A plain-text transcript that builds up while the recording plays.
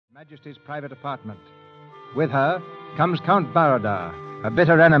Majesty's private apartment. With her comes Count Barnett, a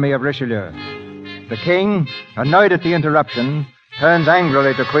bitter enemy of Richelieu. The king, annoyed at the interruption, turns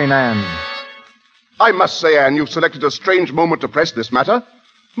angrily to Queen Anne. I must say, Anne, you've selected a strange moment to press this matter.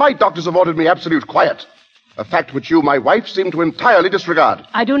 My doctors have ordered me absolute quiet, a fact which you, my wife, seem to entirely disregard.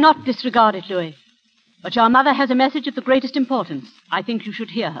 I do not disregard it, Louis. But your mother has a message of the greatest importance. I think you should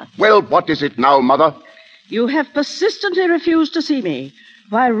hear her. Well, what is it now, Mother? You have persistently refused to see me.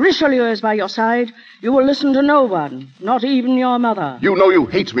 While Richelieu is by your side, you will listen to no one, not even your mother. You know you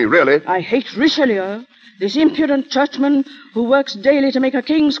hate me, really. I hate Richelieu, this impudent churchman who works daily to make a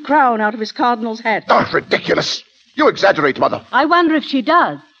king's crown out of his cardinal's hat. Oh, ridiculous. You exaggerate, Mother. I wonder if she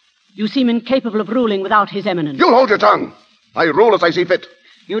does. You seem incapable of ruling without his eminence. You hold your tongue. I rule as I see fit.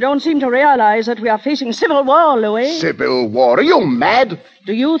 You don't seem to realize that we are facing civil war, Louis. Civil war? Are you mad?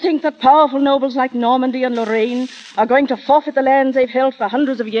 Do you think that powerful nobles like Normandy and Lorraine are going to forfeit the lands they've held for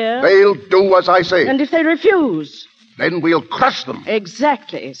hundreds of years? They'll do as I say. And if they refuse? Then we'll crush them.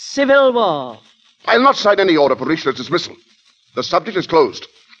 Exactly. Civil war. I'll not sign any order for Richelieu's dismissal. The subject is closed.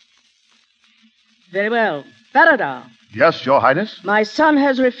 Very well. Barnett. Yes, Your Highness? My son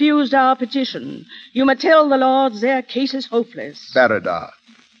has refused our petition. You may tell the lords their case is hopeless. Barnett,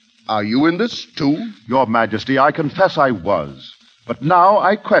 are you in this, too? Your Majesty, I confess I was. But now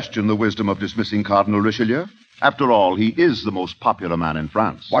I question the wisdom of dismissing Cardinal Richelieu. After all, he is the most popular man in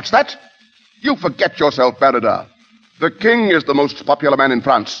France. What's that? You forget yourself, Barnett. The king is the most popular man in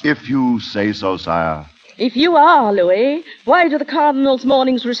France. If you say so, sire. If you are, Louis, why do the cardinal's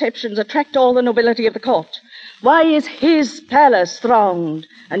morning's receptions attract all the nobility of the court? Why is his palace thronged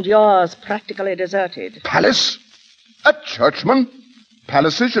and yours practically deserted? Palace? A churchman?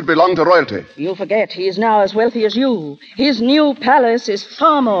 Palaces should belong to royalty. You forget he is now as wealthy as you. His new palace is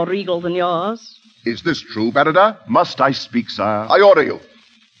far more regal than yours. Is this true, Barnett? Must I speak, sire? I order you.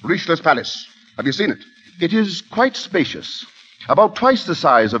 Richelieu's palace. Have you seen it? It is quite spacious. About twice the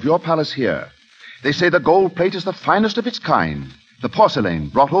size of your palace here. They say the gold plate is the finest of its kind. The porcelain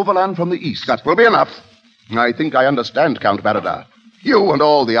brought overland from the east. That will be enough. I think I understand, Count Barnett. You and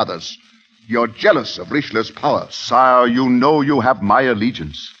all the others. You're jealous of Richelieu's power. Sire, you know you have my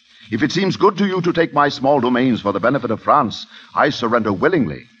allegiance. If it seems good to you to take my small domains for the benefit of France, I surrender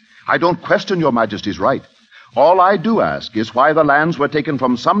willingly. I don't question your Majesty's right. All I do ask is why the lands were taken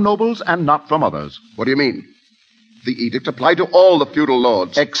from some nobles and not from others. What do you mean? The edict applied to all the feudal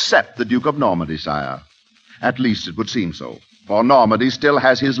lords. Except the Duke of Normandy, sire. At least it would seem so. For Normandy still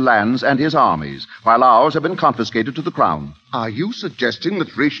has his lands and his armies, while ours have been confiscated to the crown. Are you suggesting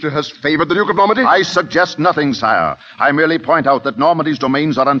that Richelieu has favored the Duke of Normandy? I suggest nothing, sire. I merely point out that Normandy's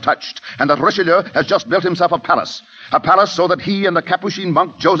domains are untouched, and that Richelieu has just built himself a palace. A palace so that he and the Capuchin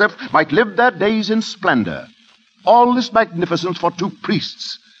monk Joseph might live their days in splendor. All this magnificence for 2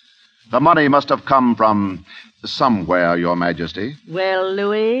 priests. The money must have come from somewhere, Your Majesty. Well,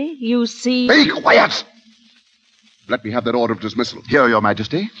 Louis, you see... Be quiet! Let me have that order of dismissal. Here, Your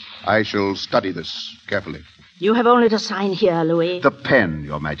Majesty. I shall study this carefully. You have only to sign here, Louis. The pen,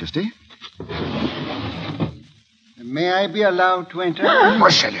 Your Majesty. May I be allowed to enter?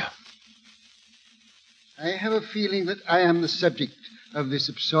 Richelieu! I have a feeling that I am the subject of this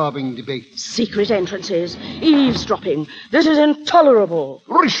absorbing debate. Secret entrances, eavesdropping. This is intolerable.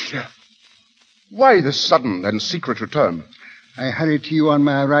 Richelieu! Why this sudden and secret return? I hurried to you on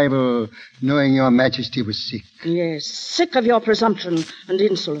my arrival, knowing your Majesty was sick. Yes, sick of your presumption and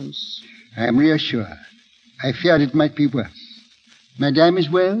insolence. I am reassured. I feared it might be worse. Madame is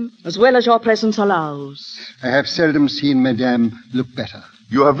well? As well as your presence allows. I have seldom seen Madame look better.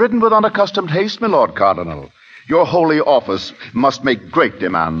 You have ridden with unaccustomed haste, my Lord Cardinal. Your holy office must make great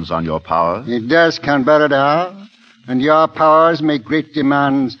demands on your powers. It does, Count Barnett, and your powers make great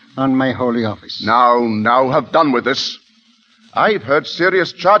demands on my holy office. Now, have done with this. I've heard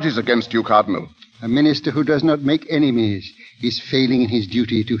serious charges against you, Cardinal. A minister who does not make enemies is failing in his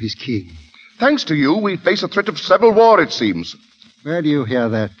duty to his king. Thanks to you, we face a threat of civil war, it seems. Where do you hear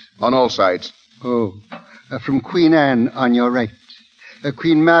that? On all sides. Oh, from Queen Anne on your right,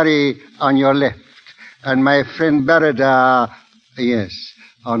 Queen Mary on your left, and my friend Barnett, yes,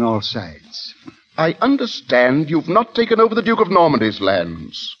 on all sides. I understand you've not taken over the Duke of Normandy's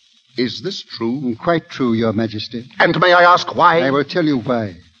lands. Is this true? Quite true, Your Majesty. And may I ask why? I will tell you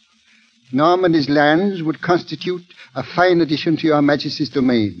why. Normandy's lands would constitute a fine addition to Your Majesty's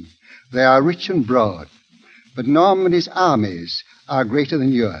domain. They are rich and broad, but Normandy's armies are greater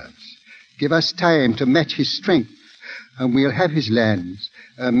than yours. Give us time to match his strength, and we'll have his lands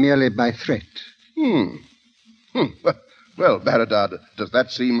merely by threat. Well, Barnett, does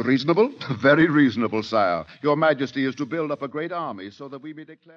that seem reasonable? Very reasonable, sire. Your Majesty is to build up a great army so that we may declare...